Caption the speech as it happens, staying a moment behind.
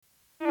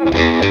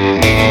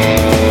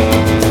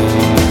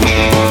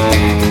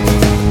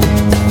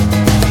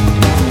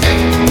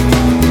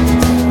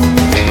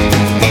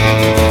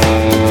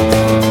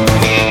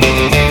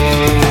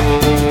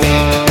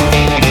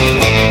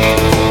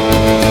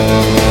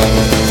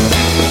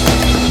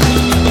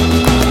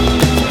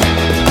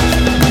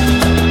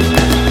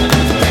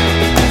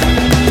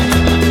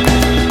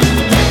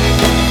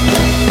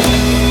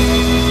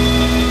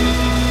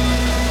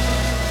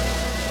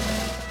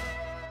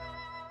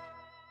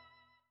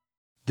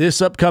This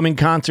upcoming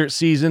concert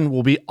season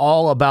will be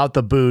all about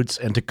the boots,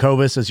 and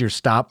Tecovas is your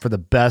stop for the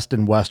best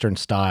in Western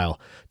style.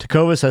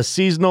 Tecovas has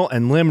seasonal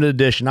and limited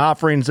edition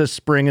offerings this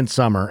spring and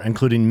summer,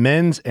 including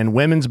men's and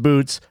women's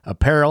boots,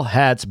 apparel,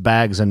 hats,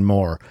 bags, and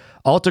more.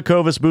 All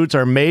Tecovas boots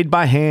are made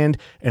by hand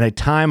in a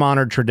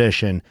time-honored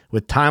tradition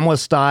with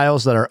timeless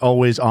styles that are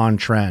always on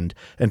trend.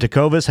 And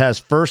Tecovas has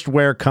first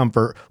wear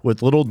comfort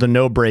with little to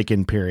no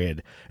break-in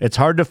period. It's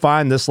hard to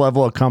find this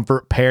level of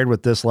comfort paired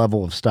with this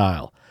level of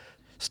style.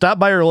 Stop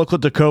by your local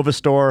Tecovas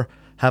store,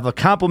 have a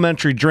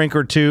complimentary drink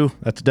or two,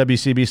 that's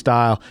WCB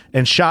style,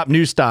 and shop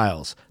new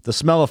styles. The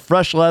smell of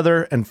fresh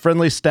leather and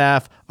friendly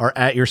staff are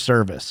at your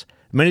service.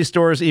 Many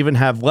stores even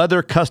have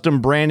leather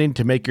custom branding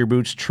to make your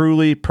boots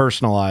truly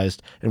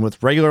personalized. And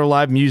with regular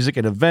live music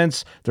and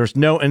events, there's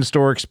no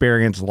in-store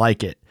experience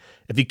like it.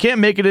 If you can't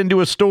make it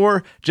into a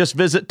store, just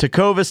visit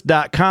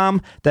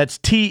tecovas.com. That's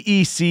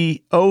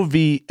TECOVAS.com.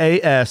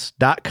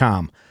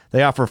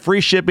 They offer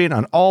free shipping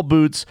on all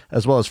boots,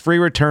 as well as free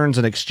returns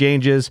and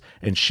exchanges,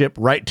 and ship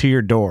right to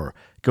your door.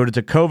 Go to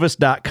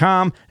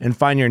tecovas.com and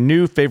find your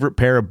new favorite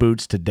pair of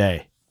boots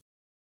today.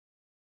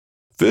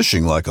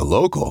 Fishing like a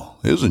local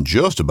isn't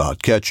just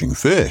about catching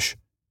fish.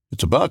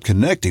 It's about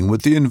connecting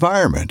with the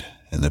environment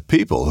and the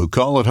people who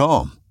call it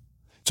home.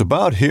 It's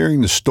about hearing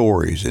the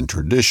stories and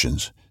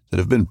traditions that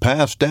have been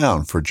passed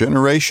down for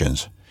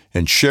generations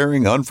and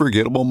sharing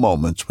unforgettable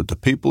moments with the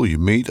people you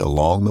meet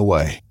along the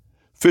way.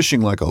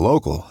 Fishing like a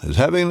local is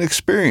having an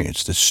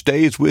experience that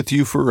stays with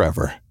you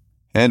forever.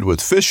 And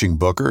with Fishing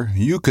Booker,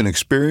 you can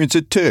experience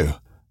it too,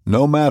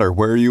 no matter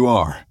where you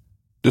are.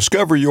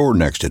 Discover your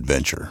next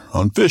adventure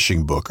on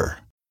Fishing Booker.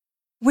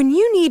 When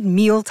you need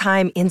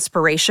mealtime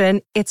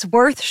inspiration, it's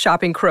worth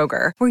shopping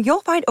Kroger, where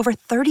you'll find over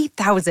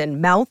 30,000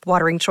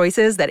 mouth-watering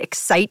choices that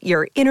excite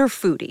your inner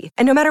foodie.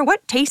 And no matter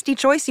what tasty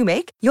choice you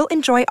make, you'll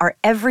enjoy our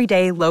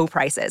everyday low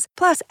prices,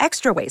 plus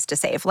extra ways to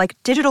save, like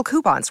digital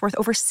coupons worth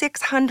over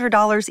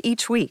 $600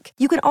 each week.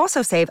 You can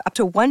also save up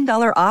to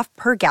 $1 off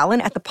per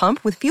gallon at the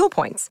pump with fuel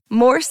points.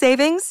 More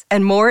savings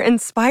and more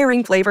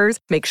inspiring flavors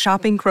make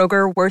shopping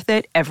Kroger worth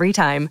it every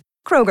time.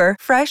 Kroger,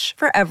 fresh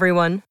for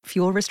everyone.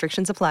 Fuel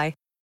restrictions apply.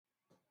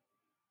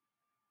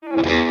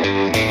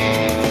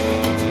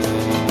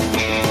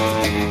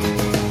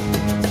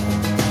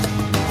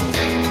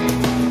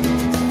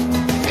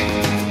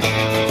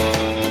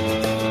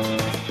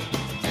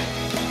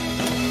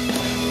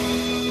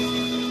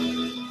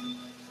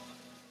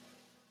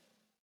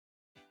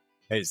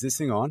 Hey, is this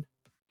thing on?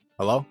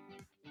 Hello?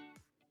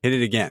 Hit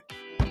it again.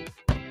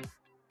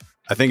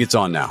 I think it's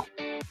on now.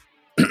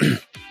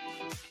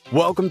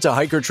 Welcome to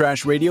Hiker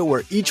Trash Radio,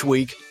 where each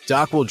week,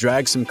 Doc will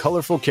drag some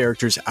colorful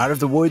characters out of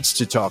the woods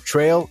to talk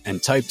trail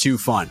and Type 2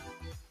 fun.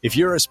 If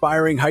you're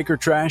aspiring hiker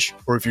trash,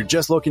 or if you're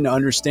just looking to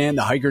understand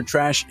the hiker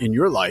trash in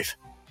your life,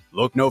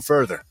 look no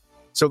further.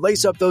 So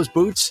lace up those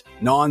boots,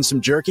 gnaw on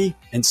some jerky,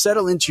 and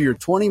settle into your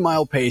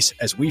 20-mile pace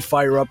as we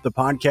fire up the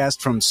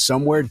podcast from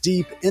somewhere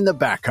deep in the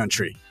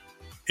backcountry.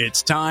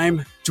 It's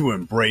time to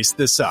embrace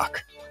the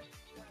suck.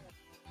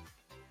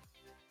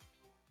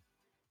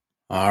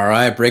 All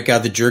right, break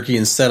out the jerky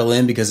and settle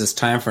in, because it's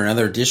time for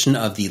another edition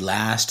of The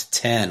Last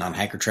 10 on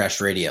Hiker Trash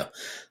Radio.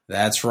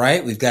 That's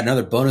right, we've got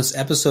another bonus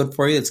episode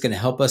for you that's going to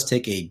help us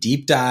take a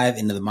deep dive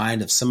into the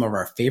mind of some of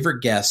our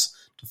favorite guests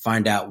to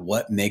find out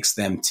what makes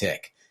them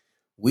tick.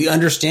 We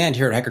understand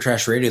here at Hiker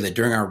Trash Radio that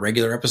during our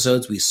regular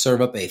episodes, we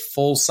serve up a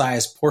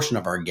full-size portion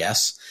of our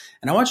guests,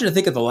 and I want you to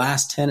think of The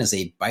Last 10 as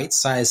a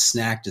bite-sized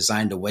snack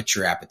designed to whet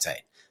your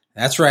appetite.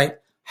 That's right,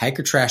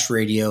 Hiker Trash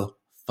Radio,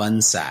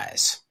 fun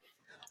size.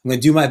 I'm going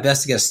to do my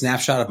best to get a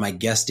snapshot of my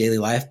guest's daily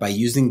life by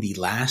using the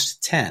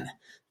last 10.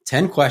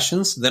 10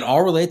 questions that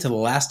all relate to the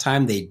last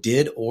time they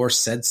did or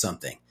said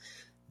something.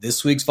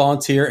 This week's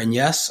volunteer, and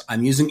yes,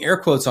 I'm using air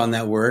quotes on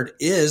that word,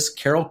 is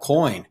Carol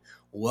Coyne.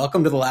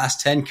 Welcome to the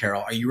last 10,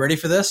 Carol. Are you ready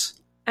for this?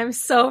 I'm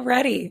so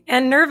ready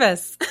and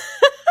nervous.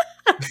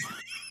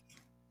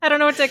 I don't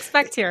know what to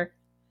expect here.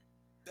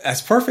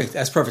 That's perfect.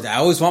 That's perfect. I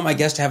always want my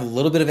guests to have a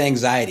little bit of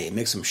anxiety. It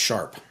makes them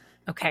sharp.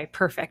 Okay,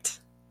 perfect.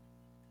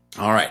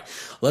 All right.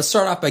 Let's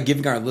start off by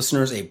giving our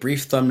listeners a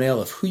brief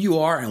thumbnail of who you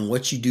are and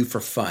what you do for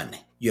fun.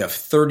 You have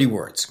 30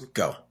 words.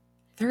 Go.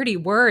 30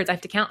 words. I have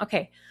to count.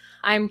 Okay.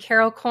 I'm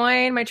Carol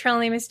Coyne. My trail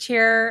name is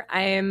Cheer.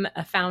 I am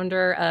a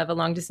founder of a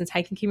long-distance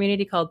hiking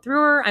community called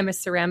Thrower. I'm a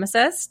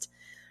ceramicist,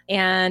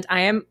 and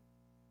I am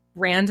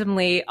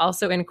randomly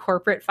also in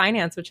corporate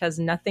finance, which has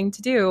nothing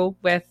to do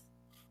with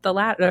the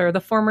latter or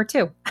the former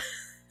two.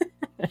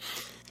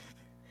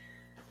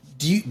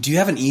 Do you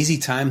have an easy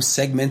time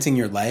segmenting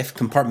your life,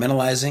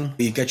 compartmentalizing?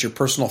 You've got your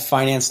personal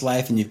finance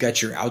life and you've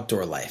got your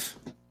outdoor life.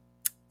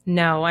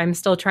 No, I'm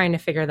still trying to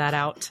figure that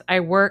out.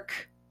 I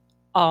work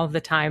all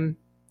the time.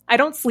 I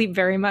don't sleep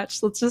very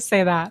much. Let's just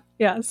say that.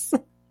 Yes.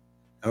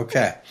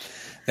 Okay.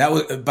 That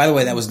was, by the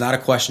way, that was not a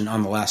question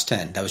on the last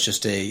 10. That was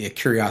just a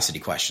curiosity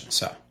question.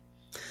 So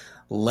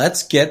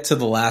let's get to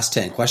the last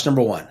 10. Question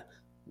number 1.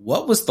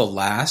 What was the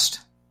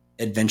last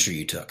adventure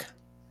you took?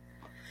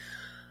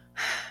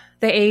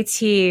 The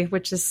AT,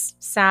 which is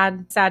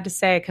sad to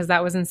say because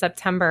that was in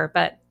September,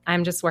 but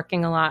I'm just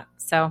working a lot.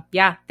 So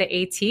yeah,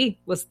 the AT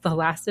was the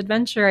last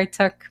adventure I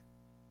took.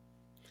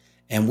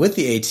 And with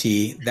the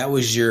AT, that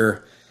was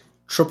your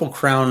Triple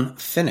Crown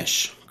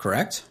finish,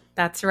 correct?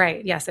 That's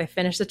right. Yes, I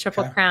finished the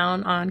Triple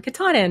Crown on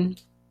Katahdin.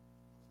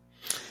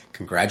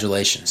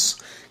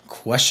 Congratulations.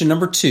 Question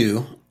number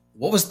 2.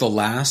 What was the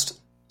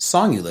last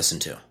song you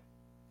listened to?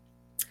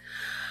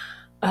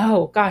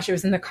 Oh, gosh, it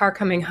was in the car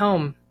coming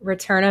home.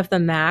 Return of the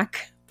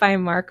Mac by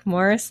Mark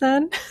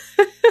Morrison.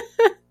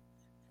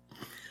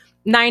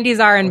 90s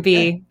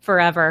R&B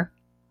forever.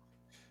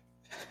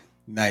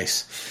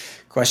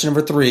 Nice. Question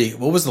number 3.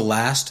 What was the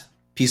last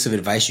piece of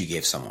advice you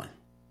gave someone?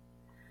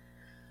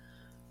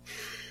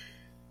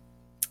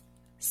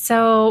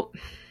 So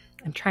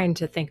I'm trying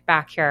to think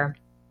back here.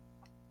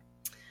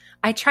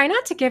 I try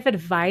not to give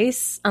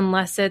advice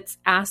unless it's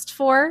asked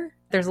for.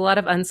 There's a lot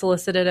of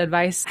unsolicited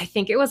advice. I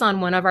think it was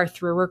on one of our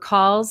thrower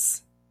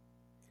calls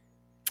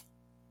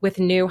with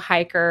new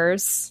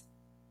hikers.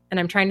 And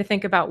I'm trying to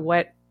think about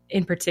what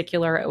in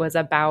particular it was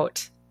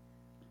about.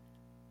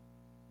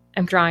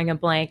 I'm drawing a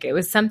blank. It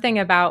was something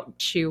about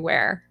shoe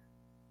wear.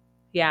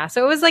 Yeah.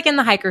 So it was like in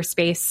the hiker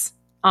space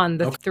on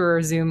the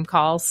thrower Zoom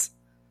calls.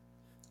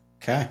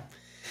 Okay.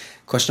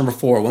 Question number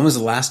 4. When was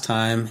the last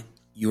time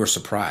you were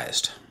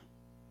surprised?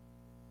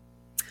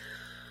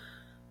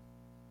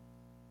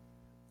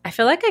 I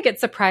feel like I get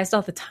surprised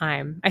all the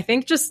time. I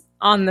think just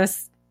on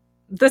this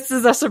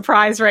is a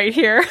surprise right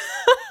here.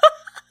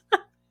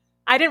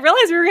 I didn't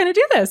realize we were going to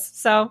do this.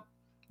 So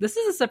this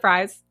is a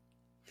surprise.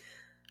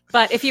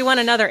 But if you want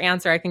another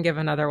answer, I can give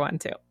another one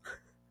too.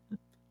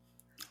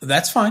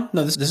 That's fine.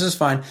 No, this is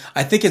fine.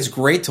 I think it's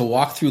great to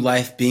walk through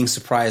life being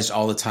surprised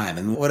all the time.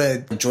 And what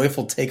a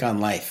joyful take on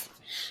life.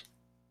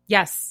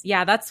 Yes.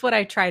 Yeah, that's what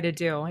I try to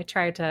do. I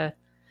try to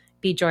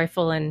be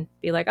joyful and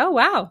be like, oh,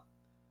 wow,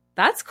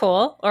 that's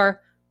cool.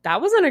 Or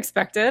that was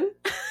unexpected.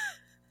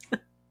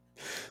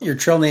 Your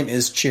trail name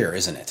is Cheer,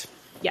 isn't it?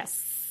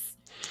 Yes.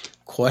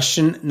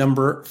 Question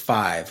number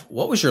 5.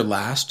 What was your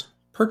last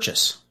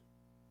purchase?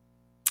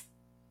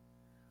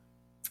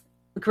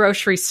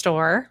 Grocery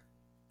store.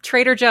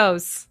 Trader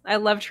Joe's. I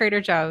love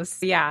Trader Joe's.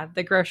 Yeah,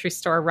 the grocery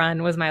store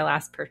run was my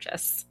last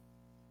purchase.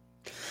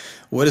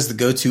 What is the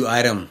go-to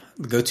item,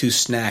 the go-to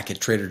snack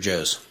at Trader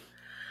Joe's?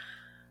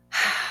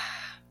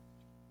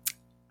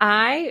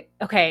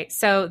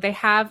 So they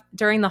have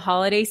during the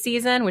holiday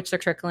season, which they're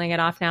trickling it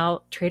off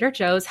now, Trader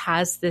Joe's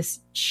has this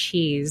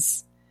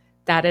cheese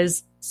that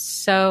is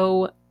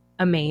so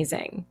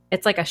amazing.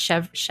 It's like a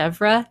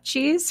chèvre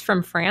cheese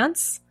from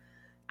France.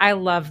 I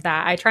love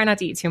that. I try not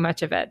to eat too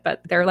much of it,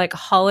 but their like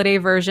holiday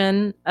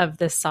version of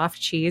this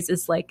soft cheese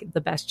is like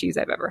the best cheese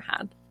I've ever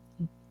had.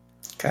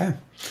 Okay.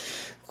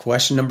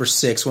 Question number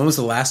 6. When was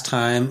the last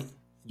time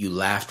you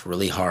laughed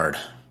really hard?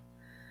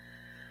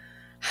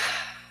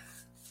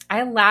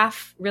 I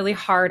laugh really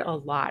hard a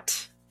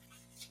lot.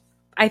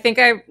 I think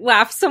I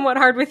laughed somewhat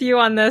hard with you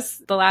on the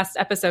last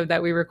episode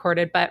that we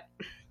recorded, but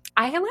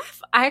I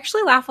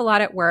actually laugh a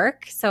lot at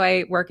work. So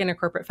I work in a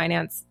corporate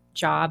finance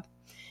job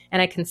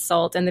and I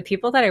consult, and the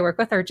people that I work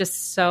with are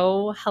just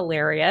so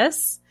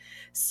hilarious.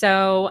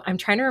 So I'm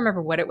trying to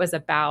remember what it was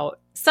about.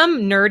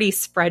 Some nerdy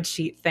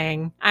spreadsheet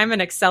thing. I'm an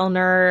Excel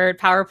nerd,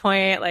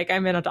 PowerPoint, like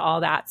I'm into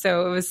all that.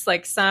 So it was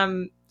like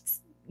some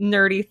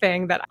nerdy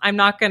thing that I'm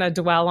not going to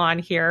dwell on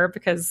here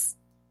because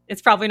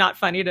it's probably not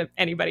funny to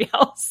anybody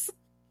else.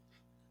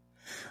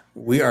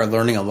 We are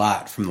learning a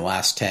lot from the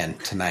last 10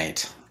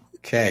 tonight.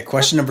 Okay.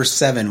 Question number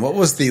 7. What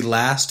was the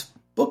last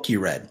book you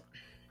read?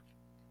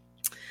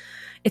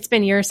 It's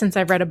been years since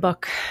I've read a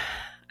book.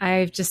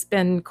 I've just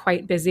been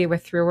quite busy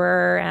with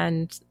thrower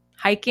and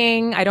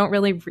hiking. I don't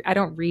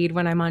read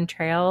when I'm on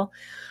trail.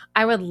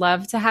 I would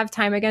love to have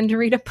time again to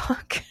read a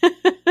book.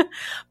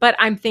 But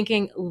I'm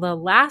thinking the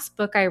last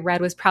book I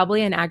read was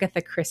probably an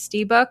Agatha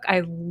Christie book.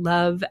 I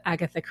love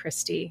Agatha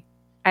Christie.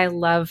 I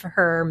love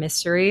her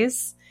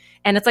mysteries.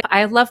 And it's like,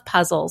 I love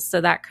puzzles.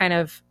 So that kind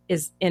of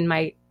is in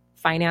my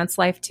finance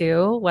life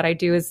too. What I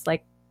do is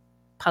like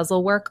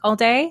puzzle work all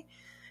day,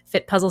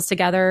 fit puzzles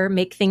together,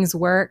 make things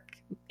work,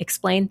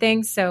 explain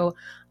things. So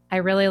I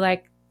really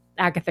like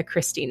Agatha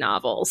Christie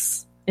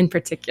novels in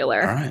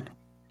particular. All right.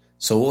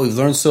 So what we've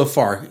learned so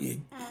far,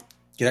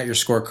 get out your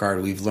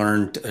scorecard. We've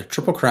learned a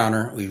Triple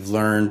Crowner. We've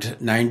learned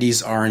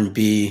 90s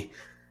R&B.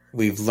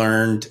 We've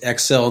learned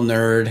Excel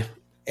nerd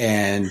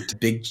and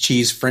big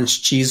cheese,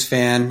 French cheese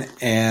fan,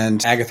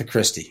 and Agatha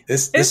Christie.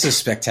 This is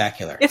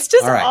spectacular. It's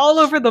just all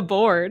over the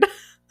board.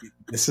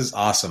 This is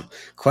awesome.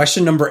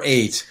 Question number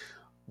 8.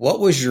 what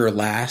was your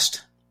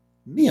last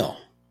meal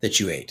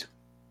that you ate?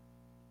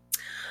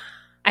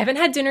 I haven't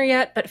had dinner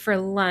yet, but for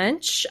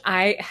lunch,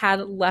 I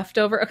had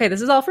leftover. Okay,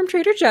 this is all from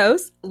Trader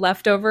Joe's.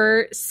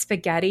 Leftover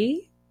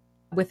spaghetti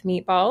with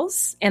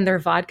meatballs, and their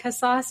vodka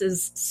sauce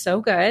is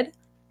so good.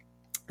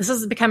 This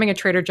is becoming a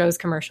Trader Joe's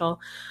commercial.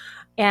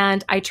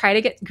 And I try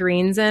to get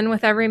greens in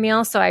with every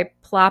meal. So I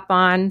plop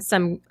on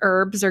some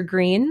herbs or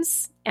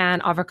greens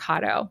and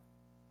avocado.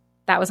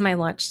 That was my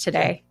lunch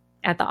today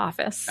at the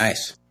office.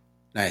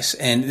 Nice.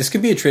 And this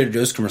could be a Trader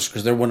Joe's commercial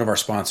because they're one of our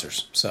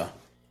sponsors. So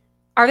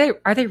are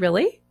they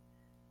really?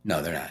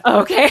 No, they're not. Oh,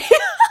 okay.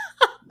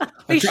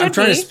 I'm trying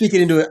to speak it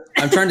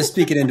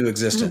into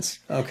existence.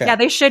 Okay. Yeah,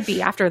 they should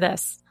be after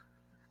this.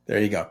 There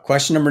you go.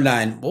 Question number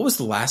 9. What was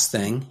the last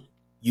thing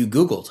you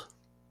Googled?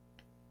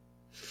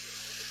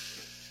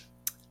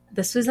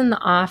 This was in the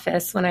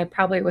office when I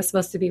probably was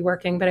supposed to be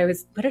working, but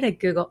what did I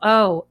Google?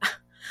 Oh,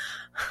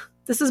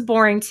 this is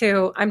boring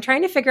too. I'm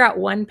trying to figure out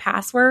one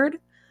password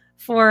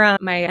for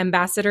my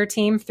ambassador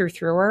team through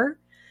Thrower.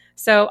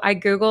 So I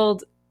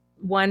Googled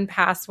one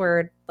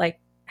password, like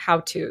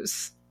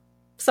how-tos.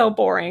 So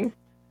boring.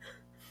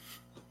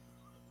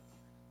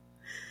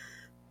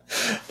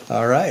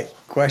 All right.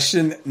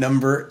 Question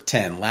number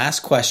 10.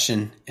 Last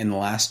question in the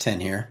last 10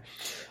 here.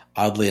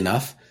 Oddly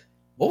enough,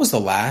 what was the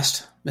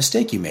last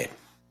mistake you made?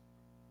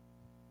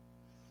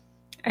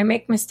 I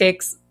make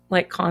mistakes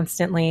like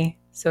constantly,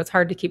 so it's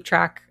hard to keep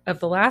track of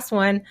the last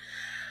one.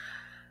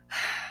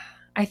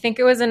 I think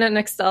it was in an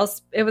Excel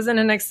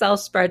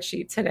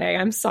spreadsheet today.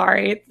 I'm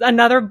sorry. It's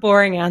another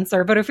boring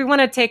answer, but if we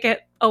want to take it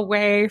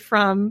away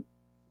from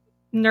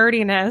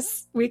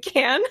nerdiness, we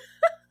can.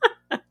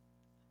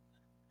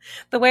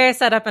 The way I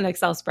set up an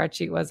Excel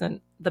spreadsheet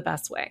wasn't the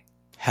best way.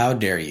 How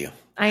dare you?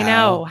 I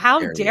know. How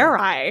dare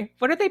I?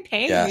 What are they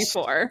paying me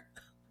for?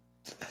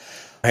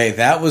 Hey,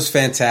 that was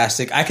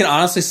fantastic. I can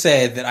honestly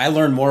say that I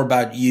learned more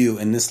about you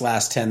in this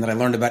last 10 than I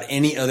learned about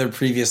any other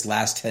previous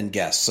last 10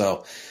 guests.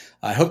 So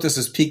I hope this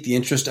has piqued the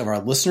interest of our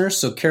listeners.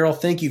 So Carol,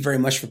 thank you very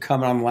much for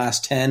coming on the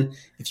last 10.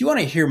 If you want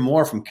to hear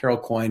more from Carol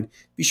Coyne,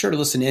 be sure to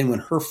listen in when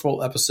her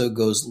full episode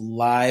goes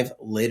live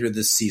later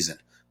this season.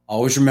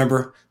 Always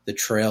remember, the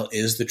trail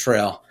is the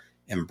trail.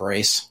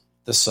 Embrace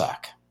the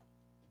suck.